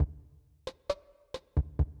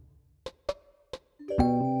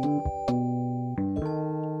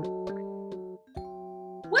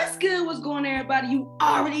on, everybody? You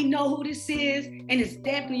already know who this is, and it's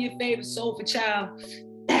definitely your favorite soulful child.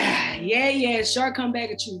 Yeah, sure, come back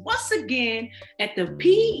at you once again at the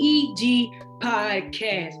PEG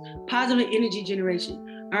podcast, Positive Energy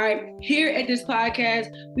Generation. All right, here at this podcast,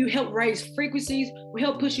 we help raise frequencies, we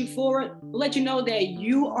help push you forward, we'll let you know that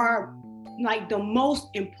you are like the most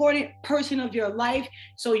important person of your life,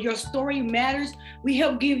 so your story matters. We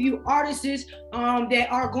help give you artists that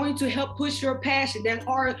are going to help push your passion,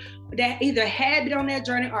 that either have been on that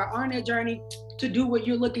journey or are on that journey to do what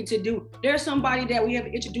you're looking to do. There's somebody that we have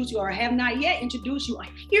introduced you or have not yet introduced you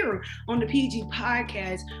here on the PG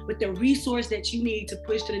podcast with the resource that you need to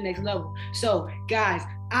push to the next level. So guys,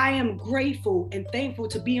 I am grateful and thankful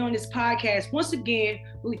to be on this podcast once again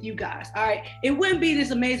with you guys. All right. It wouldn't be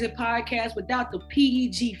this amazing podcast without the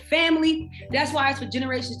PEG family. That's why it's for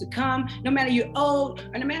generations to come. No matter you're old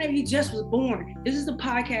or no matter if you just was born, this is the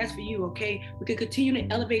podcast for you. Okay. We can continue to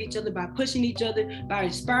elevate each other by pushing each other, by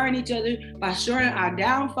inspiring each other, by sharing our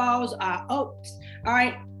downfalls, our ups. All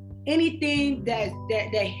right. Anything that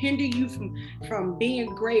hinder you from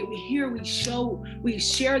being great, we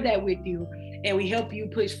share that with you. And we help you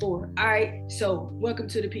push forward. All right. So welcome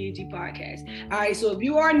to the PEG podcast. All right. So if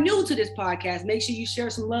you are new to this podcast, make sure you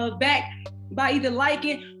share some love back by either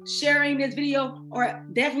liking, sharing this video, or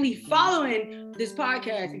definitely following this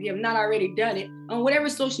podcast if you have not already done it on whatever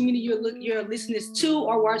social media you're listening to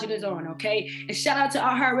or watching this on. Okay. And shout out to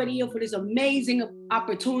iHeartRadio for this amazing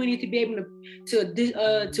opportunity to be able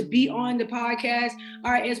to be on the podcast.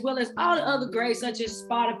 All right, as well as all the other greats such as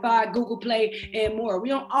Spotify, Google Play, and more.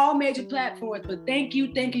 We're on all major platforms, but thank you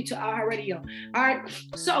to iHeartRadio. All right,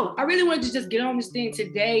 so I really wanted to just get on this thing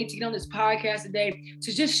today, to get on this podcast today,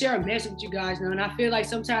 to just share a message with you guys now. And I feel like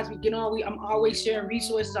sometimes we get on, I'm always sharing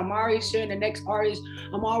resources. I'm always sharing the next artist.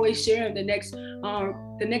 I'm always sharing the next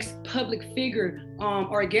public figure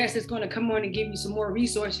or guest that's going to come on and give you some more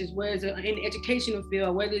resources, whether it's in the educational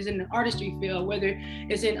field, whether it's in the artistry field, whether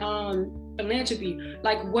it's in philanthropy,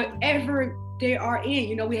 like whatever they are in.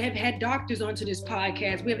 You know, we have had doctors onto this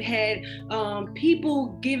podcast. We have had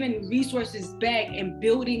people giving resources back and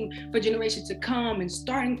building for generations to come and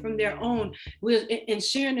starting from their own and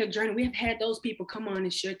sharing their journey. We have had those people come on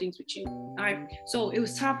and share things with you. All right. So it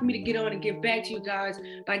was time for me to get on and give back to you guys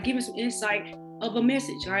by giving some insight of a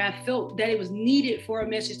message. All right. I felt that it was needed for a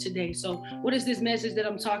message today. So what is this message that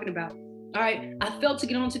I'm talking about? All right, I felt to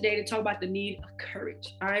get on today to talk about the need of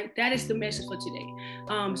courage. All right, that is the message for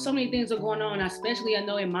today. So many things are going on, especially I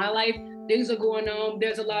know in my life, things are going on.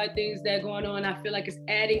 There's a lot of things that are going on. I feel like it's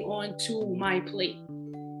adding on to my plate.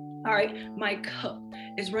 All right, my cup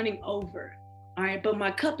is running over. All right, but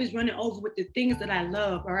my cup is running over with the things that I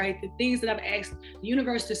love. All right, the things that I've asked the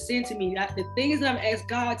universe to send to me, the things that I've asked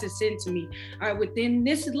God to send to me. All right, within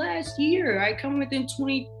this last year, all right, coming within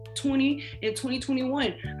 2020 and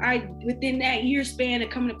 2021. All right, within that year span and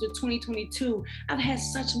coming up to 2022, I've had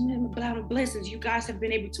such a amount of blessings. You guys have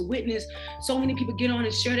been able to witness so many people get on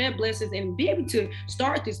and share their blessings and be able to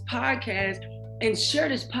start this podcast and share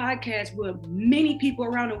this podcast with many people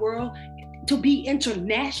around the world. To be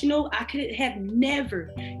international, I could have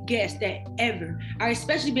never guessed that ever. I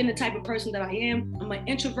especially been the type of person that I am. I'm an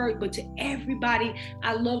introvert, but to everybody,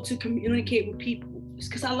 I love to communicate with people. It's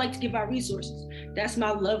because I like to give out resources. That's my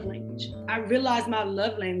love language. I realize my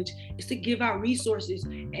love language is to give out resources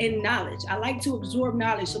and knowledge. I like to absorb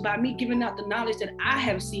knowledge. So by me giving out the knowledge that I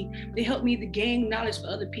have seen, they help me to gain knowledge for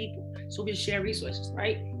other people. So we share resources,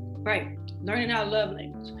 right? Right. Learning our love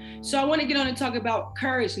language. So I want to get on and talk about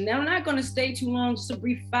courage. Now, I'm not going to stay too long, just a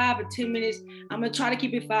brief 5 or 10 minutes. I'm going to try to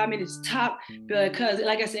keep it 5 minutes top because,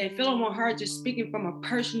 like I said, I feel on my heart just speaking from a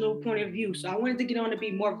personal point of view. So I wanted to get on to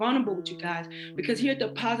be more vulnerable with you guys because here at the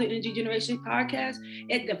Positive Energy Generation podcast,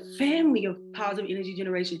 at the family of Positive Energy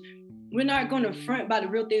Generation, we're not going to front by the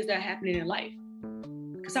real things that are happening in life.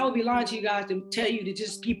 Because I would be lying to you guys to tell you to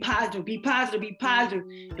just be positive,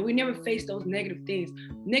 and we never face those negative things.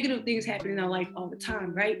 Negative things happen in our life all the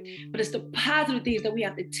time, right? But it's the positive things that we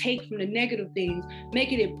have to take from the negative things,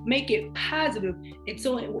 make it positive, and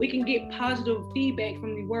so we can get positive feedback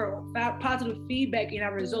from the world, positive feedback in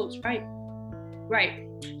our results, right? Right.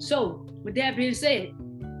 So with that being said,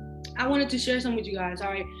 I wanted to share some with you guys. All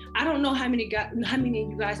right. I don't know how many of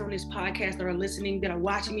you guys on this podcast that are listening, that are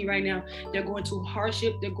watching me right now. They're going through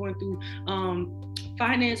hardship. They're going through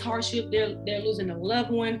finance hardship. They're losing a loved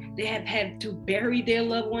one. They have had to bury their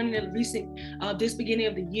loved one in the recent, this beginning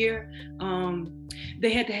of the year.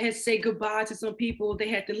 They had to say goodbye to some people. They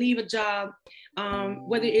had to leave a job,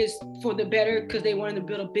 whether it's for the better because they wanted to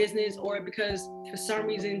build a business or because for some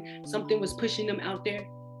reason something was pushing them out there.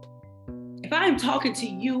 If I am talking to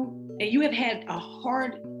you and you have had a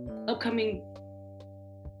hard upcoming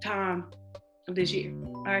time of this year,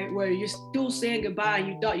 all right, where you're still saying goodbye and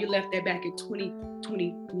you thought you left that back in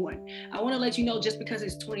 2021. I want to let you know, just because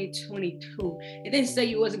it's 2022, it didn't say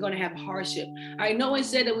you wasn't going to have hardship. All right, no one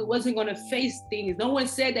said that we wasn't going to face things. No one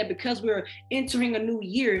said that because we're entering a new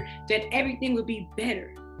year that everything would be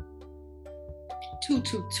better.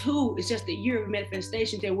 222 is just a year of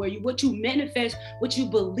manifestation, that where what you manifest, what you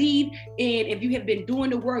believe in, if you have been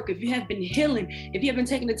doing the work, if you have been healing, if you have been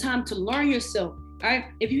taking the time to learn yourself, all right,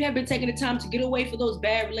 if you have been taking the time to get away from those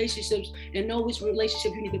bad relationships and know which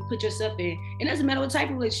relationship you need to put yourself in. It doesn't matter what type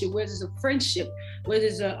of relationship, whether it's a friendship, whether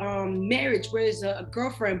it's a marriage, whether it's a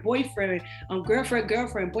girlfriend, boyfriend,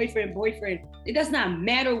 girlfriend, boyfriend. It does not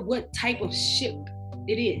matter what type of ship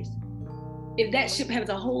it is. If that ship has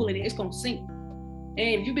a hole in it, it's gonna sink.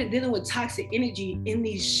 And if you've been dealing with toxic energy in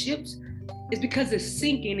these ships, it's because it's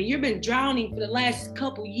sinking and you've been drowning for the last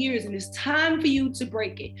couple years, and it's time for you to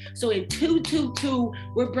break it. So in 222,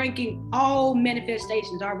 we're breaking all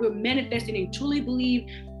manifestations. We're manifesting and truly believe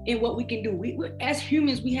in what we can do. We're, as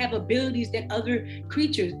humans, we have abilities that other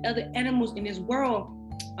creatures, other animals in this world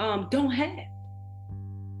don't have.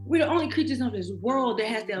 We're the only creatures of this world that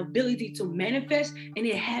has the ability to manifest, and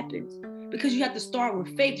it happens. Because you have to start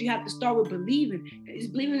with faith. You have to start with believing. It's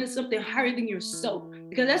believing in something higher than yourself.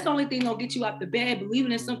 Because that's the only thing that'll get you out the bed,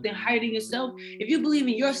 believing in something higher than yourself. If you believe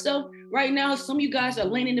in yourself, right now, some of you guys are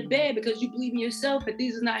laying in the bed because you believe in yourself that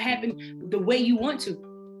things are not happening the way you want to.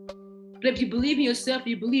 But if you believe in yourself,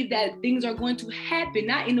 you believe that things are going to happen,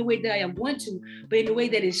 not in the way that I want to, but in the way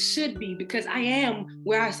that it should be, because I am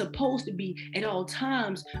where I'm supposed to be at all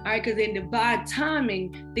times. All right, because in divine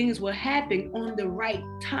timing, things will happen on the right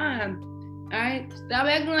time. All right, stop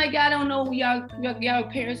acting like y'all don't know y'all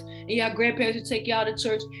parents and y'all grandparents will take y'all to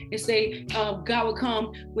church and say God will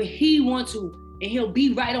come when He wants to and He'll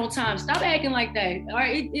be right on time. Stop acting like that. All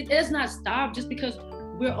right, it does not stop just because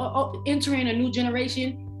we're entering a new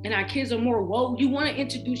generation and our kids are more woke. You want to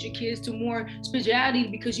introduce your kids to more spirituality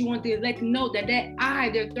because you want to let them know that eye,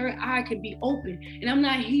 their third eye, can be open. And I'm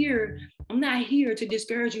not here to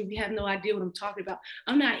discourage you if you have no idea what I'm talking about.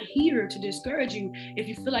 I'm not here to discourage you if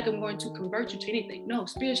you feel like I'm going to convert you to anything. No,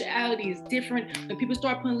 spirituality is different when people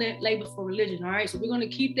start putting labels for religion, all right? So we're going to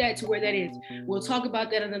keep that to where that is. We'll talk about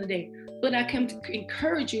that another day. But I come to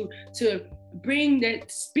encourage you to bring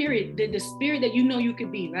that spirit, the spirit that you know you can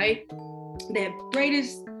be, right? That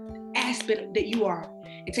greatest aspect that you are.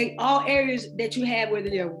 And take all areas that you have, whether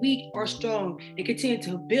they're weak or strong, and continue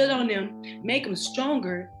to build on them, make them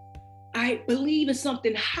stronger. I believe in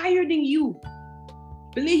something higher than you.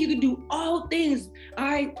 Believe you can do all things. All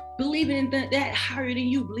right, believing in that higher than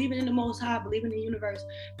you, believing in the Most High, believing in the universe,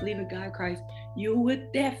 believing in God Christ, you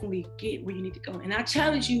would definitely get where you need to go. And I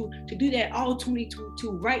challenge you to do that all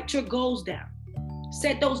 2022. Write your goals down.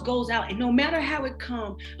 Set those goals out, and no matter how it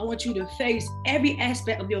comes, I want you to face every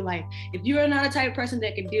aspect of your life. If you're not a type of person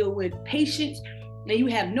that can deal with patience, and you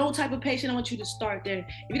have no type of patience, I want you to start there.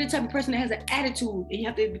 If you're the type of person that has an attitude and you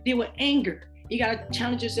have to deal with anger, you gotta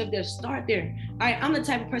challenge yourself there. Start there. All right, I'm the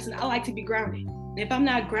type of person, I like to be grounded. And if I'm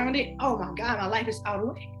not grounded, oh my God, my life is out of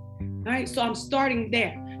the way. All right, so I'm starting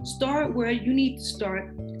there. Start where you need to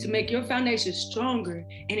start to make your foundation stronger,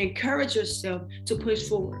 and encourage yourself to push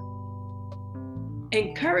forward.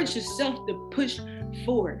 Encourage yourself to push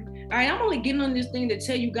forward. All right, I'm only getting on this thing to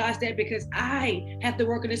tell you guys that because I have to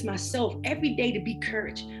work on this myself every day to be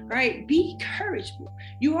courage. All right, be courageable.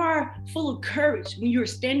 You are full of courage when you're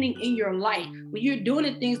standing in your life, when you're doing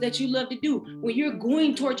the things that you love to do, when you're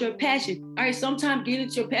going towards your passion. All right, sometimes getting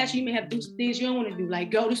to your passion, you may have to do some things you don't want to do, like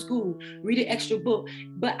go to school, read an extra book.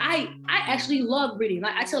 But I actually love reading.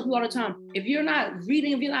 Like I tell people all the time, if you're not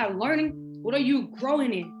reading, if you're not learning, what are you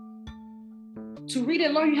growing in? To read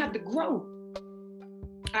and learn, you have to grow.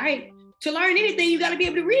 All right, to learn anything, you got to be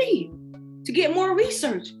able to read, to get more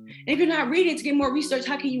research. And if you're not reading to get more research,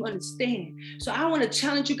 how can you understand? So I want to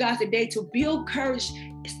challenge you guys today to build courage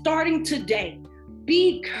starting today.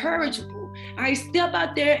 Be courageable. All right, step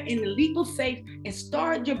out there in the leap of faith and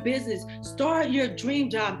start your business, start your dream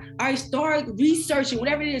job. All right, start researching,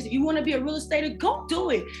 whatever it is. If you want to be a real estater, go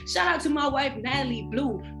do it. Shout out to my wife, Natalie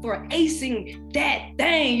Blue, for acing that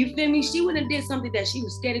thing. You feel me? She wouldn't have did something that she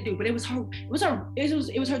was scared to do, but it was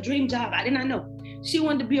her dream job. I did not know. She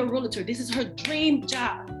wanted to be a realtor. This is her dream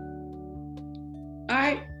job. All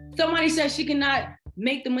right. Somebody said she cannot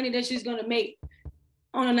make the money that she's gonna make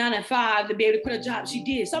on a 9-to-5 to be able to quit a job. She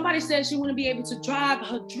did. Somebody said she wouldn't be able to drive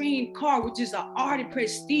her dream car, which is an art and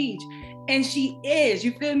prestige. And she is,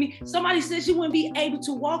 you feel me? Somebody said she wouldn't be able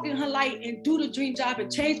to walk in her light and do the dream job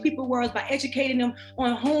and change people's worlds by educating them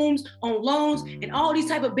on homes, on loans, and all these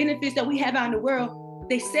type of benefits that we have out in the world.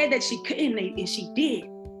 They said that she couldn't, and she did.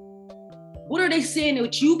 What are they saying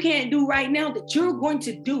that you can't do right now that you're going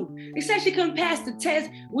to do? They said she couldn't pass the test,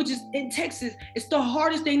 which is in Texas. It's the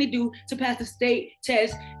hardest thing to do to pass the state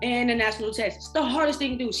test and the national test. It's the hardest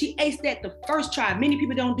thing to do. She aced that the first try. Many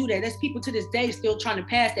people don't do that. There's people to this day still trying to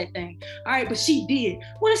pass that thing. All right, but she did.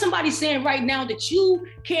 What is somebody saying right now that you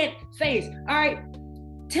can't face? All right,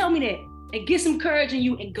 tell me that. And get some courage in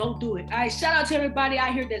you and go do it. All right, shout out to everybody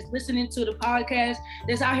out here that's listening to the podcast,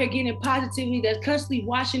 that's out here getting positivity, that's constantly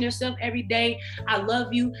watching themselves every day. I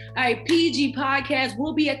love you. All right, PEG Podcast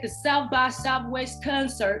will be at the South by Southwest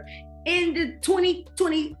concert in the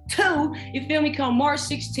 2022, you feel me, come March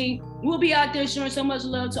 16th. We'll be out there showing so much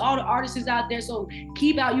love to all the artists out there. So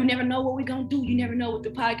keep out. You never know what we're going to do. You never know what the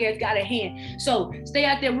podcast got at hand. So stay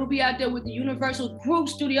out there. We'll be out there with the Universal Group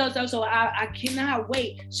Studios. So I cannot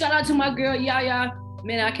wait. Shout out to my girl, Yaya.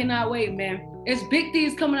 Man, I cannot wait, man. There's big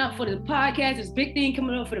things coming up for the podcast. There's big things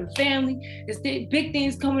coming up for the family. There's big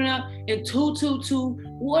things coming up in 222.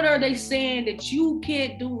 What are they saying that you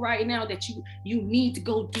can't do right now that you need to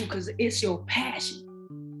go do because it's your passion?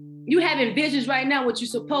 You having visions right now, what you're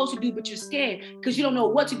supposed to do, but you're scared because you don't know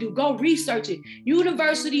what to do. Go research it.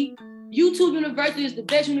 YouTube University is the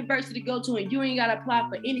best university to go to, and you ain't got to apply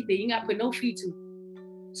for anything. You got to put no fee to.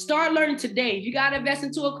 Start learning today. If you got to invest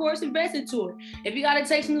into a course, invest into it. If you got to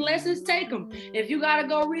take some lessons, take them. If you got to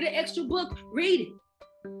go read an extra book, read it.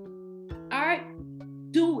 All right?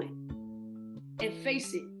 Do it and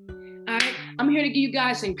face it. All right? I'm here to give you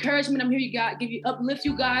guys encouragement. I'm here to uplift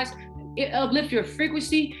you guys. Uplift your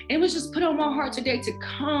frequency. And it was just put on my heart today to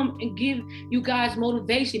come and give you guys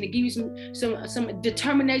motivation, to give you some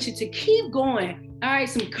determination to keep going. All right?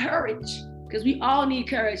 Some courage. Because we all need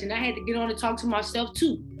courage. And I had to get on and talk to myself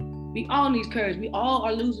too. We all need courage. We all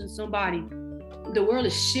are losing somebody. The world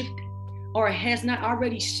is shifting, or it has not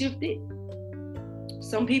already shifted.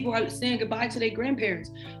 Some people are saying goodbye to their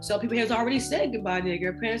grandparents. Some people have already said goodbye to their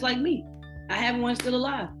grandparents like me. I have one still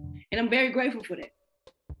alive. And I'm very grateful for that.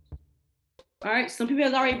 All right. Some people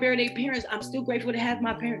have already buried their parents. I'm still grateful to have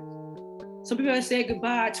my parents. Some people have said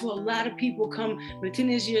goodbye to a lot of people come within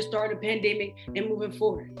this year, start a pandemic and moving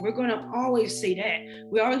forward. We're going to always say that.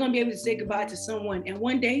 We're always going to be able to say goodbye to someone. And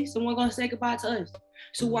one day, someone's going to say goodbye to us.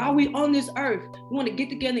 So while we're on this earth, we want to get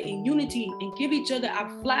together in unity and give each other our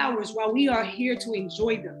flowers while we are here to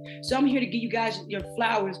enjoy them. So I'm here to give you guys your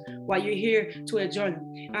flowers while you're here to enjoy them.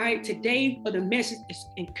 All right, today the message is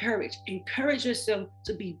encourage. Encourage yourself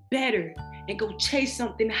to be better and go chase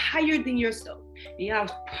something higher than yourself. And I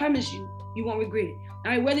promise you, you won't regret it.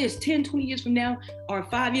 All right, whether it's 10, 20 years from now, or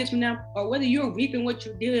 5 years from now, or whether you're reaping what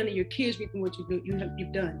you're doing and your kids reaping what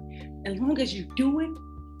you've done. As long as you do it,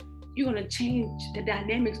 you're going to change the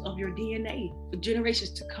dynamics of your DNA for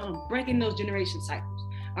generations to come, breaking those generation cycles.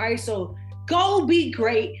 All right, so go be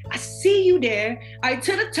great. I see you there. All right,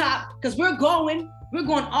 to the top, because we're going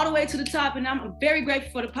all the way to the top, and I'm very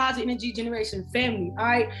grateful for the Positive Energy Generation family. All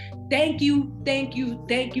right, thank you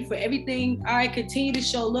for everything. All right, continue to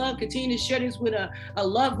show love, continue to share this with a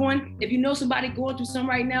loved one. If you know somebody going through something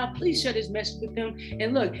right now, please share this message with them.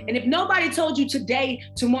 And look, and if nobody told you today,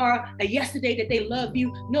 tomorrow, or yesterday that they love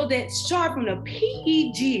you, know that Shar from the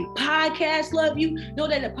PEG podcast love you. Know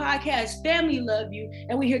that the podcast family love you,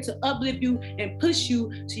 and we're here to uplift you and push you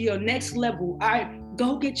to your next level. All right.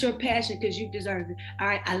 Go get your passion because you deserve it. All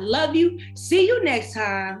right. I love you. See you next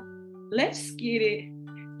time. Let's get it.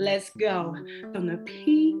 Let's go. From the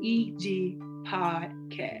PEG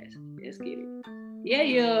podcast. Let's get it.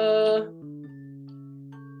 Yeah.